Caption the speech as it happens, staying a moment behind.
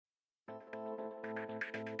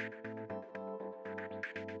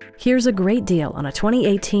Here's a great deal on a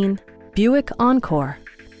 2018 Buick Encore.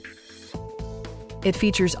 It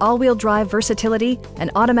features all-wheel drive versatility,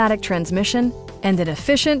 an automatic transmission, and an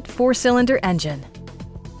efficient 4-cylinder engine.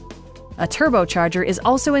 A turbocharger is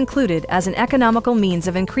also included as an economical means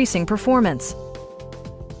of increasing performance.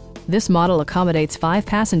 This model accommodates 5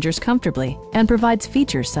 passengers comfortably and provides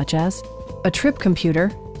features such as a trip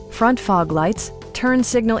computer, front fog lights, turn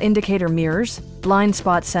signal indicator mirrors, blind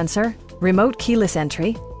spot sensor, remote keyless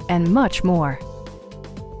entry, and much more.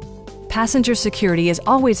 Passenger security is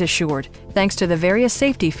always assured thanks to the various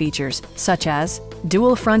safety features such as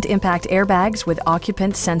dual front impact airbags with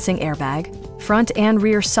occupant sensing airbag, front and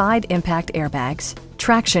rear side impact airbags,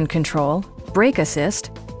 traction control, brake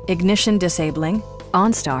assist, ignition disabling,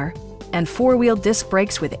 OnStar, and 4-wheel disc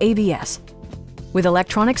brakes with ABS. With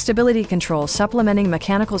electronic stability control supplementing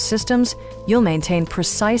mechanical systems, you'll maintain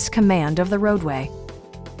precise command of the roadway.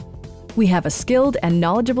 We have a skilled and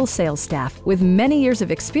knowledgeable sales staff with many years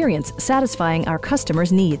of experience satisfying our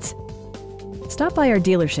customers' needs. Stop by our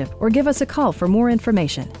dealership or give us a call for more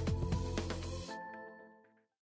information.